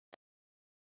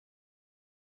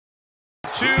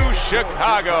to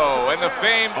Chicago and the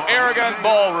famed Aragon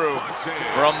Ballroom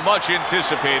for a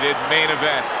much-anticipated main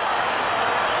event.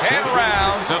 10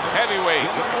 rounds of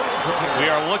heavyweights.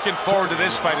 We are looking forward to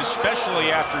this fight,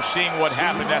 especially after seeing what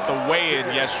happened at the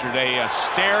weigh-in yesterday. A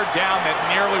stare down that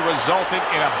nearly resulted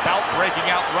in a bout breaking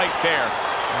out right there.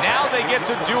 Now they get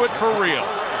to do it for real.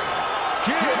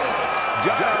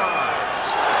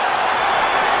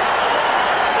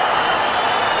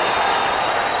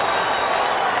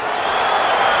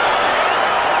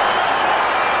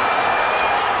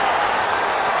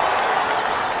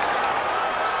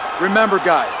 Remember,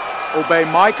 guys, obey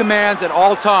my commands at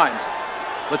all times.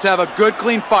 Let's have a good,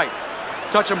 clean fight.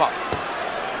 Touch him up.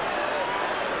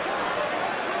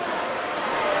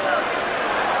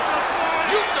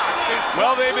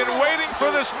 Well, they've been waiting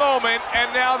for this moment,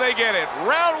 and now they get it.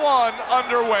 Round one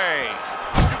underway.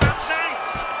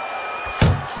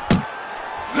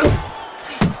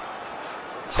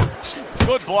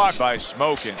 Good block by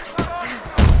Smokin.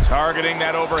 Targeting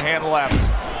that overhand left.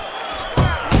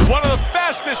 One of the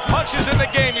fastest punches in the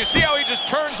game. You see how he just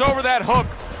turns over that hook.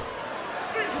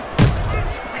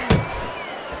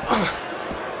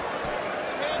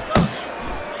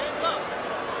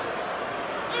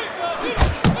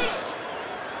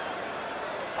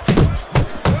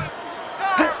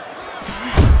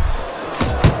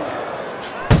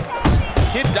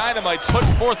 Kid Dynamite's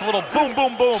putting forth a little boom,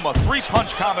 boom, boom, a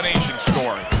three-punch combination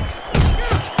scoring.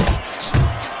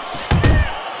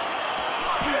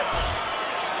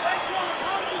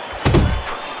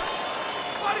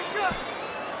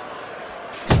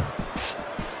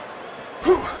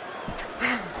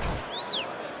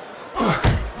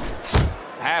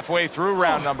 Halfway through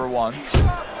round number one. Smokin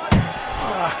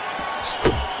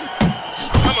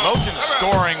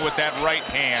scoring with that right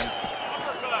hand.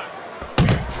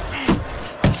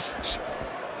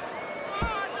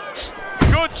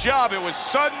 Good job. It was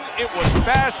sudden, it was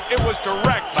fast, it was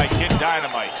direct by Kid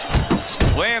Dynamite.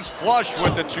 Lands flush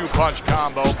with the two-punch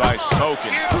combo by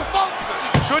Smokin.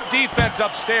 Good defense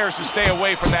upstairs to stay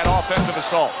away from that offensive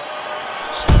assault.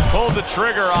 Pulled the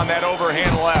trigger on that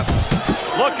overhand left.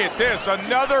 Look at this,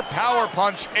 another power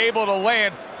punch able to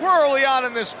land. We're early on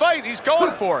in this fight, he's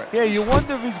going for it. Yeah, you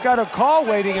wonder if he's got a car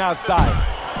waiting outside.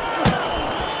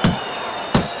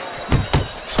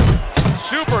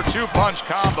 Super two-punch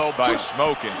combo by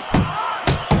Smokin.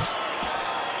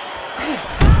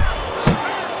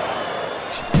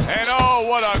 And oh,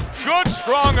 what a good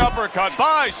strong uppercut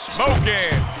by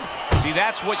Smokin. See,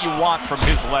 that's what you want from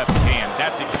his left hand.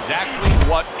 That's exactly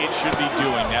what it should be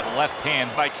doing, that left hand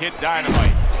by Kid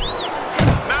Dynamite.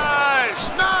 Nice,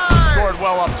 nice! Scored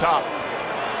well up top.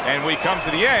 And we come to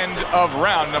the end of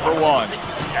round number one.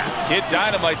 Kid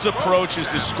Dynamite's approach is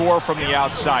to score from the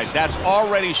outside. That's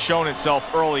already shown itself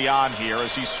early on here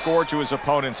as he scored to his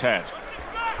opponent's head.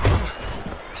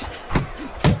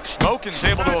 Smokin's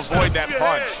able to avoid that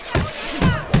punch.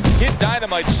 Kid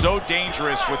Dynamite's so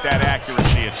dangerous with that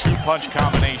accuracy. A two-punch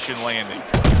combination landing.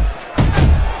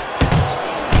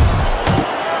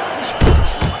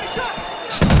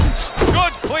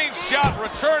 Good clean shot,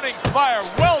 returning fire.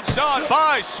 Well done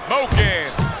by Smokin.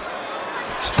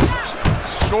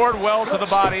 Scored well to the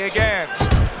body again.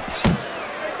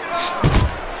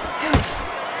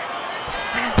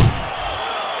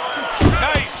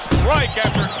 Nice strike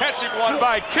after catching one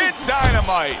by Kid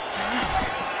Dynamite.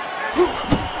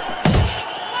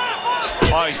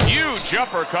 A huge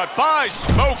uppercut by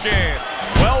Smokin.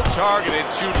 Well-targeted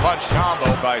two-punch combo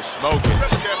by Smokin.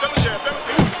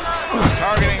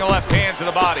 Targeting a left hand to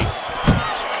the body.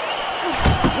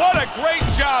 What a great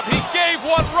job. He gave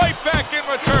one right back in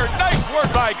return. Nice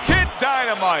work by Kid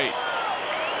Dynamite.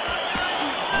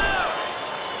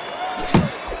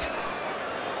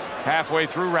 Halfway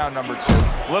through round number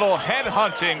two. Little head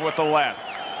hunting with the left.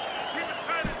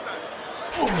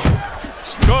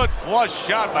 Good flush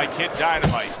shot by Kid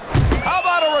Dynamite. How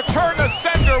about a return to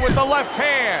sender with the left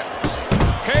hand?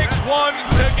 Takes one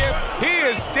to give. He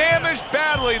is damaged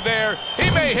badly there. He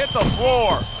may hit the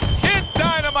floor. Kid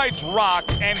Dynamite's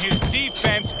rocked, and his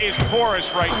defense is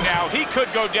porous right now. He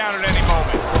could go down at any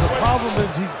moment. The problem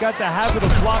is he's got the habit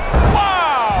of blocking.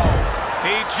 Wow!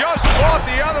 He just fought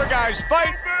the other guy's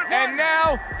fight, and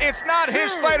now it's not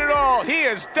his fight at all. He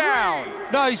is down.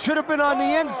 No, he should have been on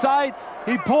the inside.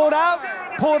 He pulled out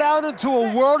into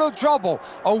a world of trouble,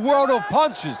 a world of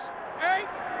punches. Hey!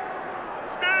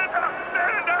 Stand up,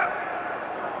 stand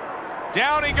up!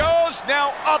 Down he goes,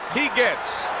 now up he gets.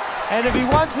 And if he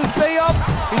wants to stay up,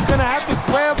 he's gonna have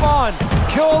to grab on,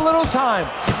 kill a little time.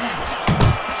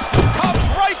 Comes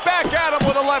right back at him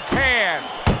with a left hand.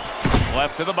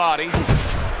 Left to the body.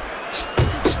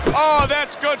 Oh,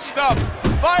 that's good stuff.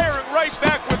 firing right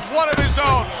back with one of his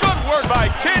own. Good work by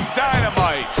Kid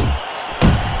Dynamite.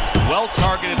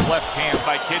 Well-targeted left hand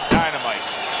by Kid Dynamite.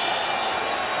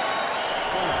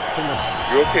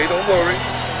 You're okay, don't worry.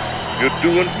 You're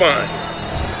doing fine.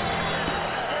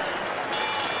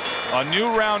 A new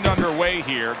round underway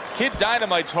here. Kid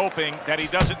Dynamite's hoping that he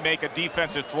doesn't make a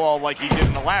defensive flaw like he did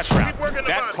in the last round.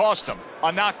 That cost him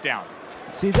a knockdown.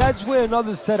 See, that's where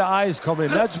another set of eyes come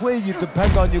in. That's where you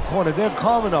depend on your corner. They're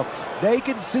calm enough. They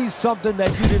can see something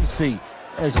that you didn't see,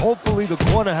 as hopefully the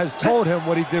corner has told him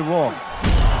what he did wrong.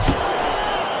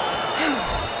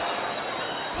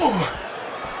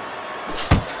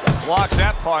 Blocks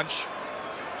that punch.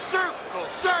 Circle,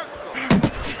 circle.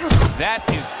 That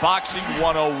is boxing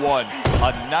 101.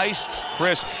 A nice,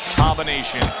 crisp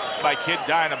combination by Kid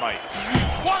Dynamite.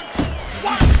 One.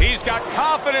 He's got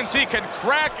confidence he can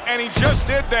crack, and he just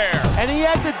did there. And he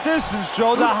had the distance,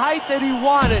 Joe, the height that he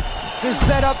wanted to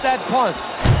set up that punch.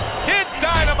 Kid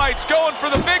Dynamite's going for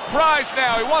the big prize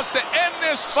now. He wants to end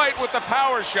this fight with the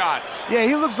power shots. Yeah,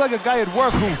 he looks like a guy at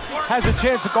work who has a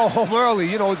chance to go home early.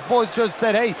 You know, his boss just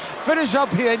said, hey, finish up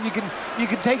here and you can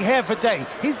take half a day.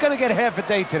 He's going to get half a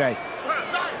day today.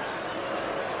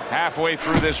 Halfway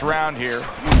through this round here,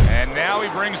 and now he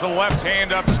brings the left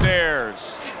hand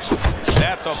upstairs.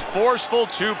 That's a forceful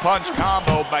two-punch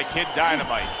combo by Kid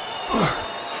Dynamite.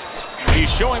 He's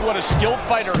showing what a skilled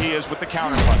fighter he is with the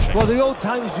counter-punching. Well, the old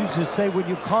timers used to say when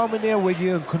you're calm in there, when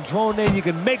you're in control in there, you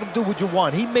can make him do what you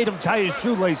want. He made him tie his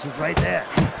shoelaces right there.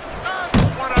 That's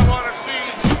what I want to see.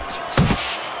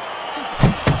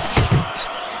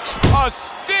 A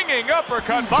stinging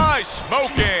uppercut by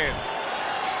Smokin'.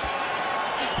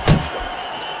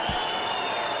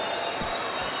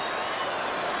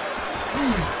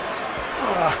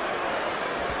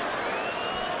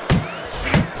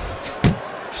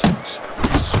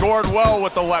 Scored well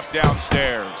with the left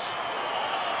downstairs.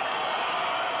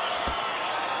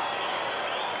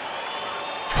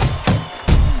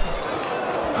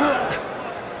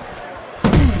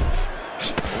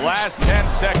 Last 10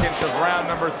 seconds of round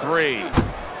number 3. You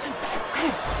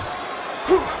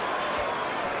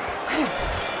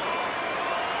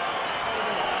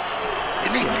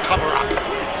need to cover up.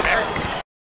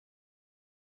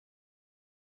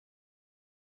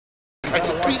 I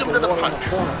can beat him to the punch.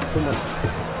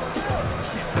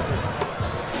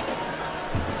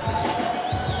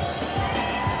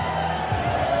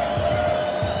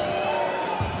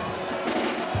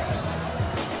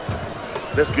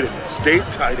 Let's get it. Stay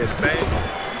tight and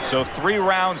bang. So 3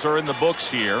 rounds are in the books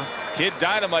here. Kid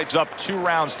Dynamite's up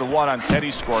 2-1 on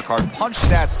Teddy's scorecard. Punch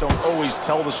stats don't always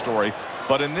tell the story,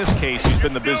 but in this case, he's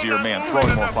been the busier man,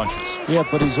 throwing more punches. Yeah,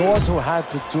 but he's also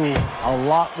had to do a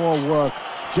lot more work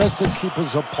just to keep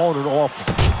his opponent off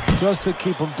him, just to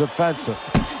keep him defensive.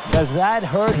 Does that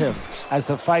hurt him as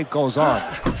the fight goes on?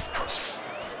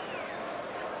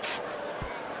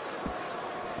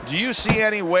 Do you see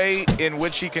any way in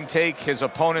which he can take his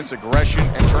opponent's aggression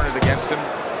and turn it against him?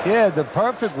 Yeah, the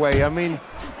perfect way. I mean,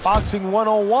 boxing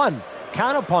 101,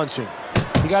 counterpunching.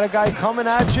 You got a guy coming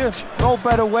at you, no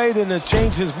better way than to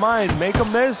change his mind. Make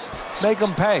him miss, make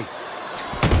him pay.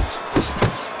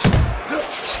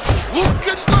 Look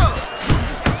at that!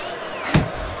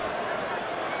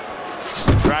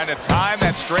 Trying to time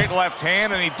that straight left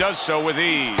hand, and he does so with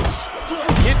ease.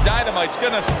 Kid Dynamite's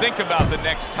gonna think about the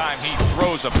next time he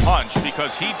throws a punch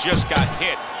because he just got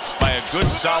hit by a good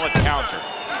solid counter.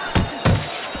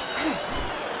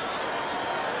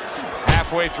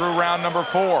 Halfway through round number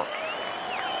 4.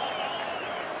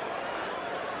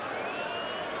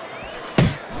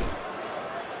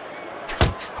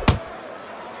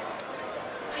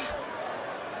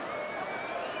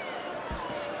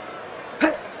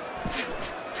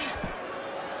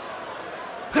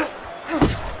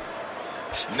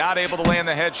 Not able to land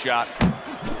the headshot.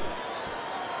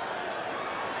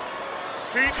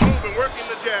 Keep moving, working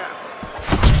the jab.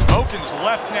 Smokin's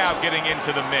left now getting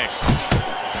into the mix.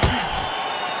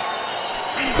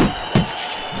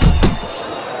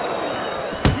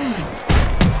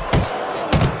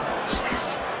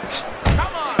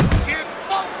 Come on, kid,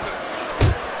 focus.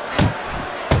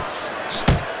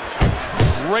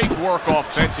 Great work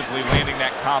offensively landing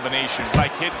that combination by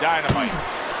Kid Dynamite.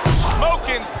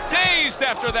 Smokin's dazed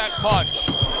after that punch.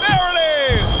 There it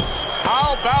is!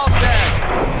 How about that?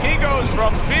 He goes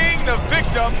from being the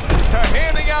victim to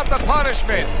handing out the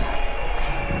punishment.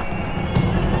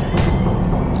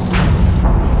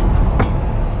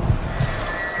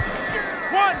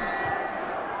 One,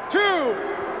 two,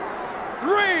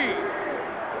 three.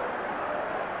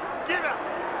 Get up.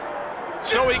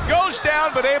 So he goes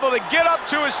down but able to get up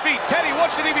to his feet. Teddy,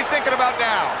 what should he be thinking about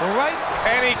now? All right.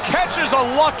 And he catches a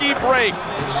lucky break.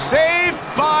 Saved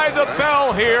by the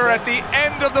bell here at the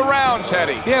end of the round,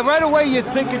 Teddy. Yeah, right away you're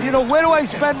thinking, you know, where do I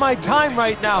spend my time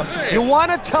right now? You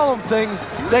want to tell him things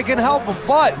that can help him,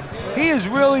 but he is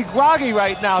really groggy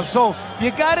right now, so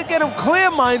you got to get him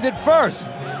clear-minded first.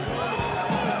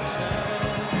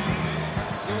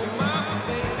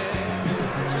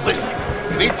 Listen,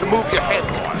 you need to move your head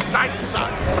more, side to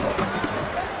side.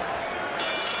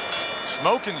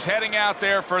 Smokin's heading out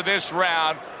there for this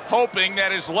round, hoping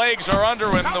that his legs are under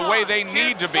him the way they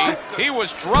need to be. He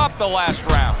was dropped the last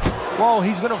round. Well,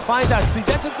 he's going to find out. See,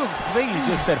 that's a good thing you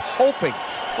just said, hoping.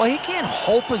 Well, he can't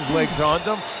hope his legs are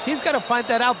under him. He's got to find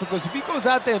that out, because if he goes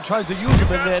out there and tries to use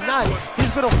them and they're not,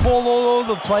 he's going to fall all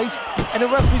over the place, and the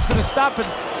referee's going to stop, and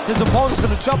his opponent's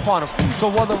going to jump on him. So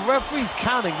while the referee's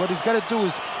counting, what he's got to do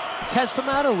is test him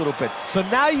out a little bit. So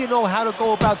now you know how to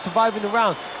go about surviving the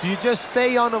round. Do you just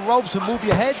stay on the ropes and move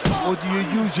your head, or do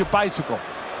you use your bicycle?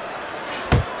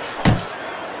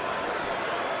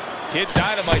 Kid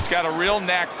Dynamite's got a real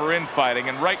knack for infighting,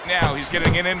 and right now he's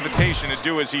getting an invitation to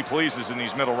do as he pleases in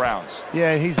these middle rounds.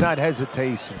 Yeah, he's not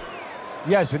hesitating.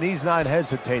 Yes, and he's not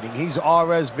hesitating. He's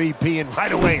RSVPing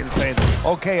right away and saying,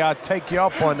 okay, I'll take you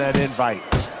up on that invite.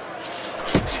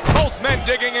 Both men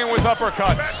digging in with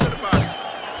uppercuts.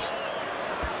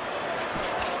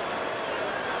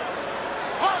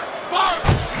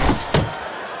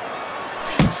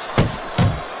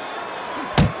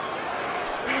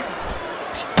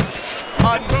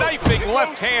 A knifing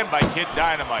left hand by Kid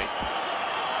Dynamite.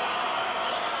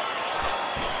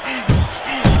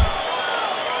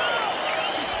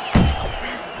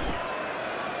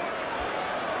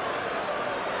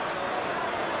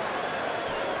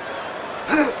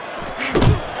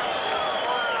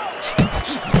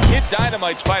 Kid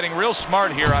Dynamite's fighting real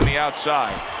smart here on the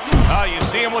outside. Oh, you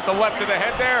see him with the left of the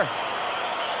head there?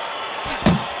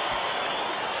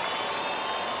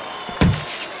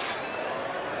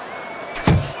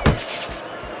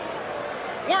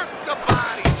 Work the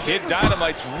body. Kid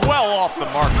Dynamite's well off the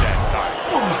mark that time.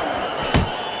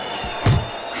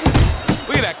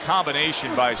 Look at that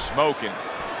combination by Smokin.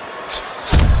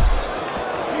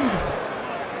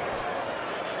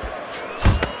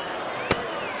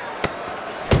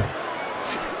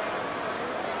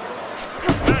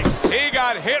 He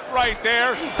got hit right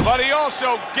there, but he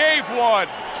also gave one.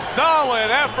 Solid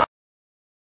effort.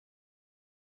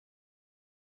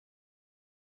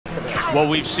 Well,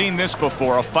 we've seen this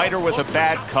before, a fighter with a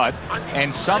bad cut,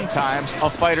 and sometimes a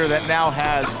fighter that now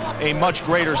has a much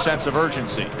greater sense of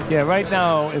urgency. Yeah, right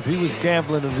now, if he was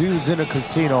gambling, if he was in a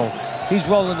casino, he's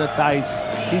rolling the dice.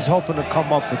 He's hoping to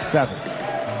come up with 7.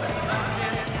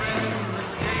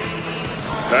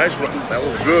 Nice run. That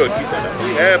was good.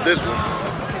 We have this one.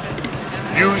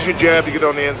 Use your jab to get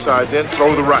on the inside, then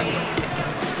throw the right.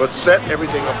 But set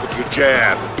everything up with your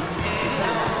jab.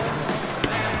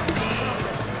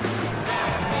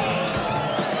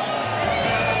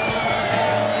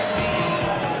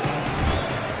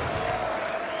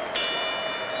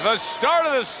 The start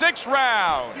of the 6th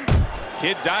round.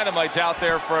 Kid Dynamite's out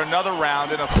there for another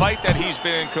round in a fight that he's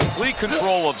been in complete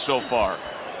control of so far.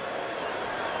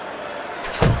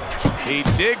 He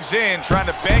digs in, trying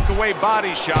to bank away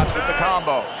body shots with the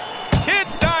combo. Kid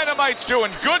Dynamite's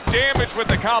doing good damage with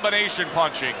the combination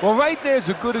punching. Well, right there's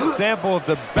a good example of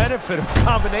the benefit of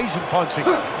combination punching.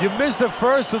 You miss the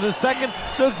first or the second,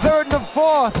 the third and the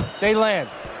fourth, they land.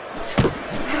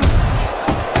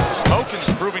 Smokin's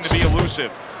proving to be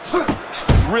elusive.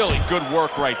 Really good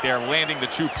work right there, landing the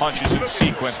 2 punches in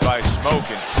sequence by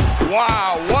Smokin.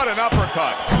 Wow, what an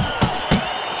uppercut.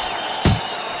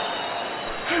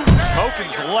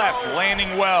 Smokin's left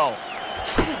landing well.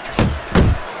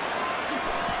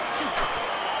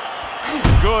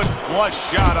 Good flush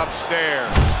shot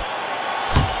upstairs.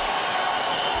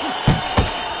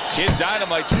 Kid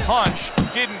Dynamite's punch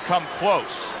didn't come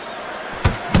close.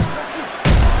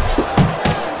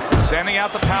 Sending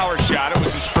out the power shot. It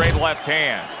was a straight left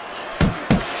hand.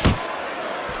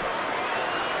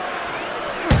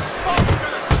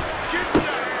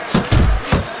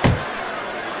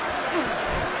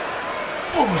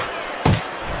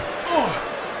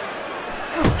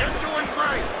 You're doing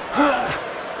great.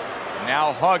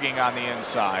 Now hugging on the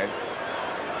inside.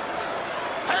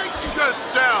 Pace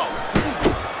yourself.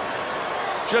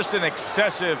 Just an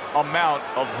excessive amount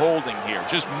of holding here.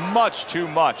 Just much too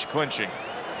much clinching.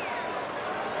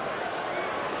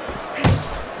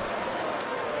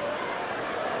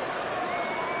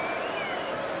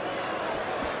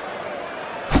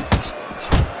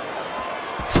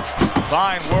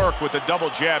 Fine work with the double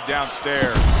jab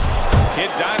downstairs. Kid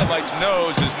Dynamite's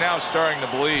nose is now starting to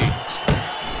bleed.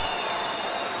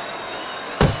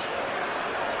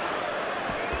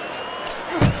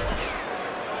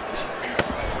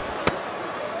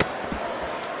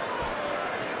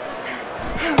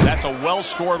 That's a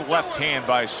well-scored left hand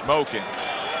by Smokin.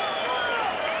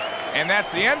 And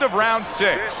that's the end of round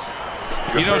 6.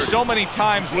 You know, so many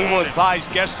times we will advise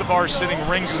guests of ours sitting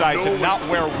ringside to not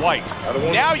wear white.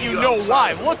 Now you know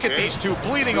why. Look at these two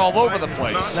bleeding all over the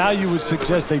place. Now you would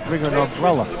suggest they bring an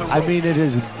umbrella. I mean, it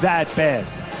is that bad.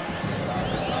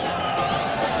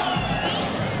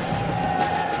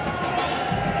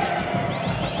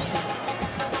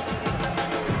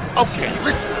 Okay,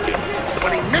 listen.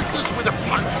 When he mixes with a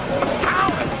punch,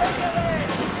 power.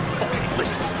 Okay,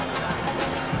 listen.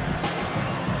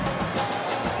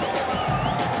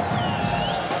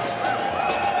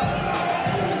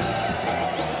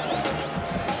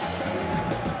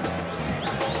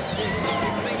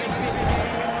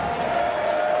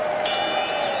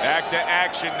 Back to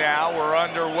action now. We're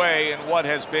underway in what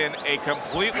has been a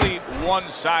completely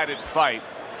one-sided fight.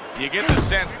 You get the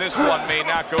sense this one may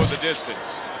not go the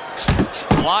distance.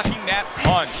 Blocking that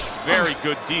punch. Very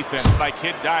good defense by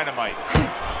Kid Dynamite.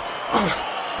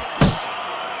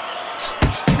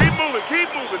 Keep moving, keep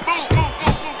moving. Move, move,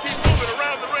 move, move. Keep moving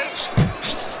around the ring.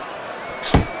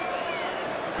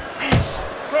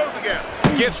 Close the gap.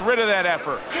 Gets rid of that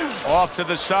effort. Off to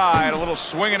the side. A little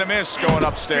swing and a miss going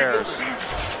upstairs.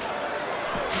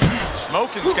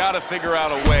 Smokin's got to figure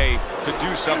out a way to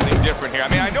do something different here. I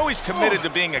mean, I know he's committed to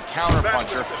being a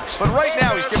counterpuncher, but right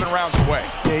now he's giving rounds away.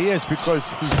 Yeah, he is, because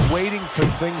he's waiting for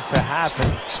things to happen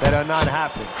that are not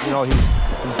happening. You know,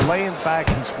 he's laying back,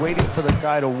 he's waiting for the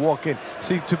guy to walk in.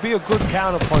 See, to be a good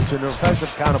counterpuncher, an effective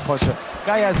counterpuncher,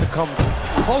 guy has to come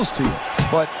close to you.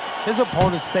 But his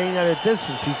opponent's staying at a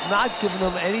distance. He's not giving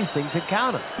him anything to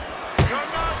counter.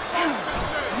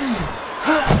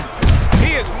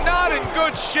 He is not in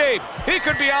good shape. He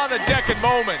could be on the deck in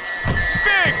moments.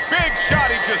 Big, big shot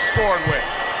he just scored with.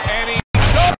 And he...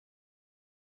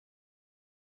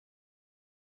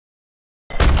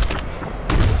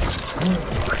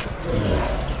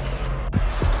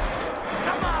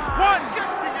 One,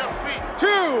 2,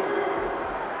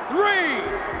 3,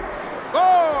 4,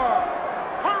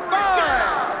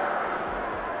 5.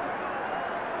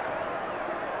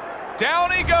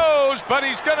 Down he goes, but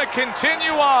he's going to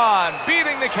continue on,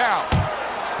 beating the count.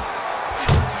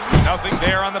 Nothing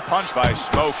there on the punch by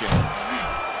Smokin.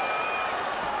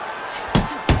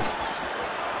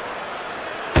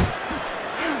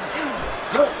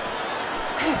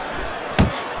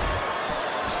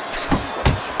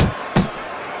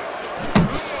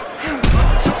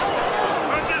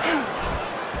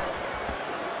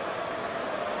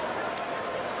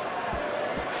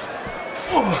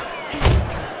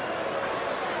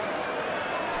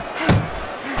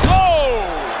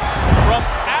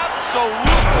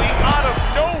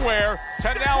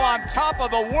 To now on top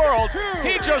of the world,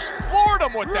 he just floored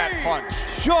him with that punch.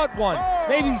 Short one,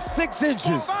 maybe 6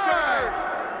 inches. 5,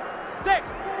 6,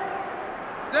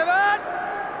 7.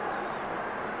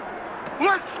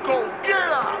 Let's go, get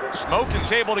up! Smokin's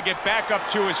able to get back up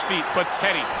to his feet, but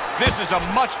Teddy, this is a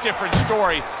much different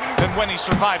story than when he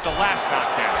survived the last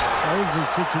knockdown. Now, this is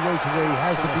a situation where he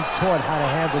has to be taught how to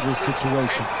handle this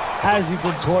situation. Has he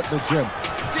been taught in the gym?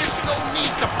 There's no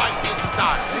need to fight this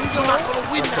style. You're not going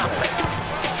to win now.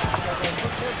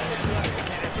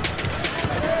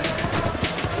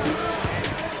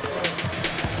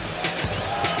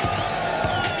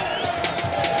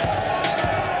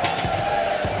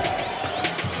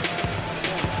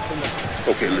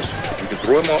 Okay, listen. You can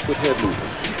throw him off with head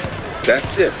movements.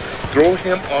 That's it. Throw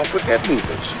him off with head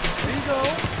movements. There you go.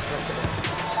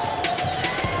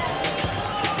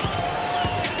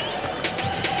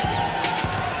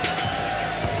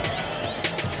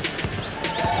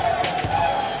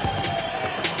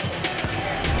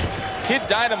 Kid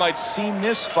Dynamite's seen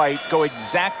this fight go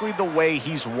exactly the way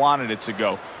he's wanted it to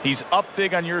go. He's up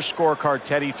big on your scorecard,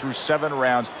 Teddy, through 7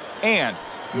 rounds. And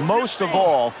most of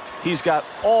all, he's got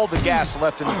all the gas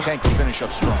left in the tank to finish up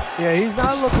strong. Yeah, he's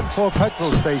not looking for a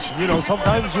petrol station. You know,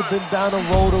 sometimes you've been down the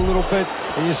road a little bit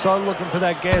and you start looking for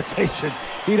that gas station.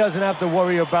 He doesn't have to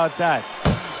worry about that.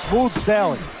 Smooth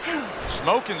sailing.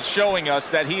 Smokin's showing us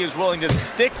that he is willing to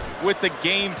stick with the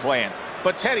game plan.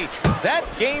 But Teddy, that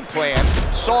game plan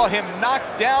saw him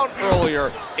knocked down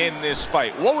earlier in this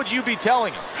fight. What would you be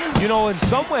telling him? You know, in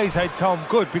some ways I'd tell him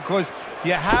good, because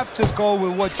you have to go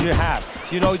with what you have.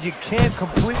 You know, you can't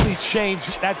completely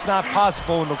change. That's not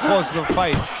possible in the course of the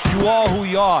fight. You are who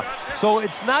you are. So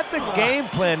it's not the game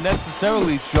plan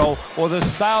necessarily, Joe, or the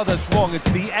style that's wrong.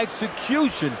 It's the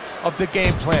execution of the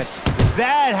game plan.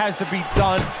 That has to be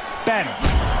done better.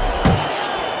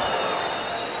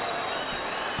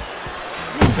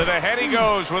 To the head he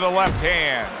goes with a left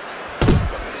hand.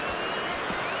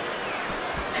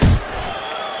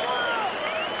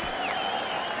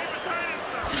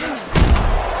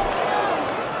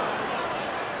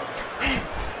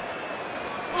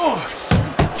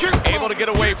 Able to get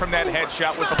away from that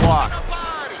headshot with the block.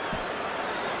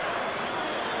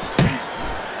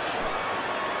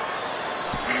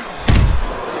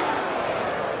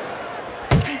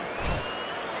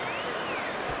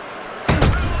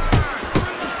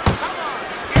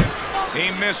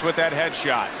 He missed with that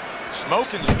headshot.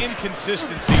 Smokin's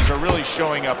inconsistencies are really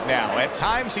showing up now. At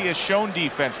times he has shown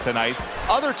defense tonight.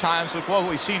 Other times, with what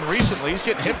we've seen recently, he's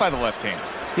getting hit by the left hand.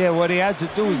 Yeah, what he has to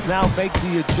do is now make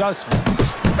the adjustment.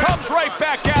 Comes right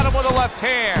back at him with a left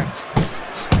hand.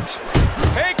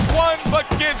 Takes one, but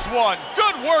gives one.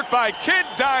 Good work by Kid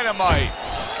Dynamite.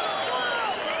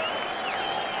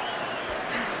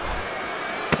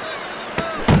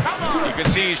 You can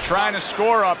see he's trying to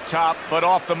score up top, but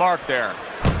off the mark there.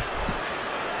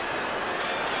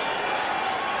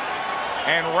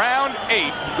 And round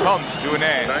 8 comes to an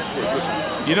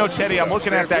end. You know, Teddy, I'm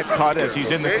looking at that cut as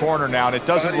he's in the corner now, and it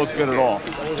doesn't look good at all.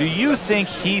 Do you think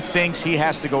he thinks he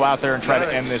has to go out there and try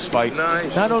to end this fight?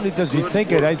 Not only does he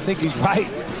think it, I think he's right.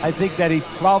 I think that he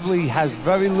probably has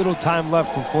very little time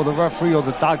left before the referee or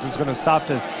the doctor's going to stop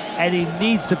this, and he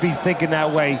needs to be thinking that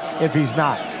way if he's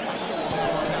not.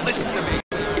 Listen to me.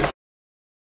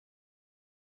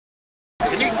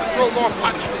 You need to throw more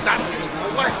punches. Stop.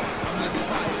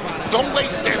 Don't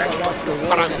waste energy.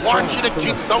 But I want you to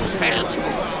keep those hands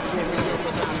moving.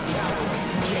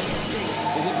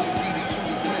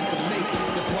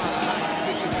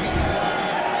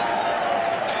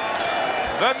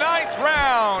 The 9th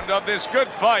round of this good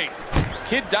fight.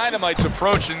 Kid Dynamite's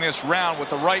approaching this round with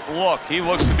the right look. He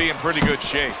looks to be in pretty good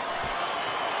shape.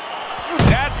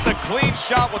 That's the clean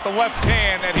shot with the left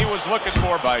hand that he was looking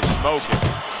for by Smokin.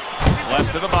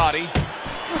 Left to the body.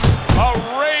 A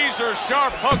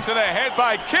razor-sharp hook to the head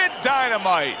by Kid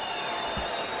Dynamite.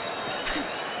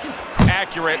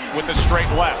 Accurate with the straight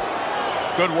left.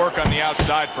 Good work on the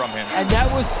outside from him. And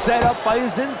that was set up by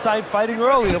his inside fighting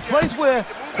earlier. A place where,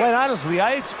 quite honestly,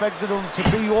 I expected him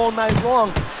to be all night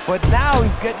long. But now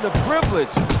he's getting the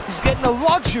privilege. He's getting the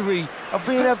luxury of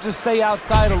being able to stay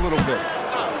outside a little bit.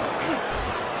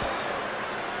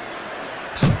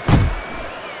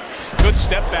 Good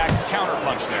step back counter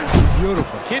punch there.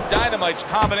 Beautiful. Kid Dynamite's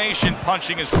combination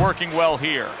punching is working well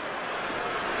here.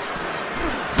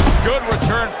 Good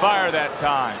return fire that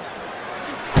time.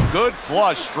 Good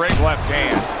flush, straight left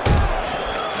hand.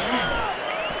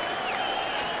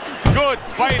 Good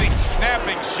fighting,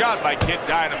 snapping shot by Kid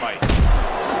Dynamite.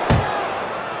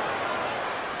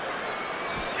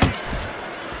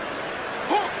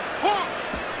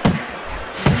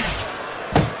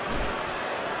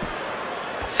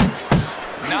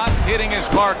 Not hitting his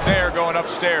mark there, going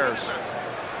upstairs.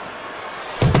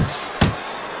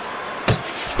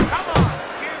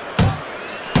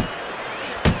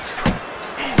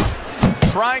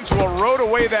 Trying to erode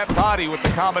away that body with the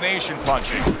combination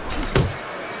punching.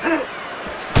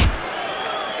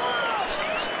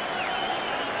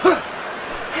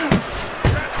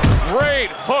 Great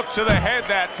hook to the head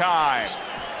that time.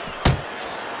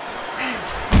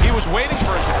 He was waiting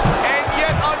for his... And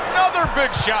yet another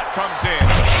big shot comes in.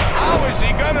 How is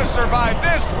he going to survive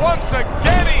this? Once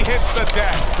again, he hits the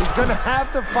deck. He's going to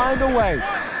have to find a way.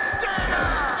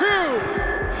 2,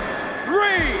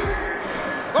 3,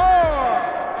 4,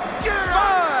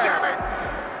 5,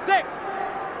 6,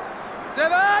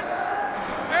 7,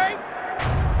 8,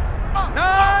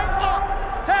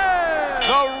 9, 10.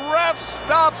 The ref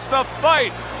stops the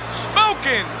fight.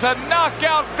 Smokin's a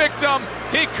knockout victim.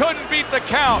 He couldn't beat the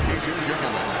count.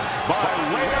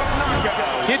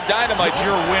 Kid Dynamite's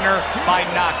your winner by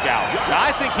knockout. Now,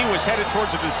 I think he was headed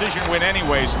towards a decision win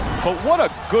anyways, but what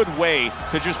a good way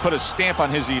to just put a stamp on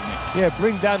his evening. Yeah,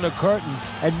 bring down the curtain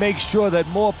and make sure that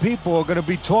more people are going to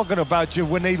be talking about you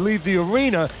when they leave the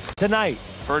arena tonight.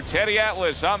 For Teddy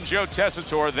Atlas, I'm Joe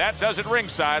Tessitore. That does it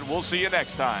ringside. We'll see you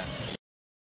next time.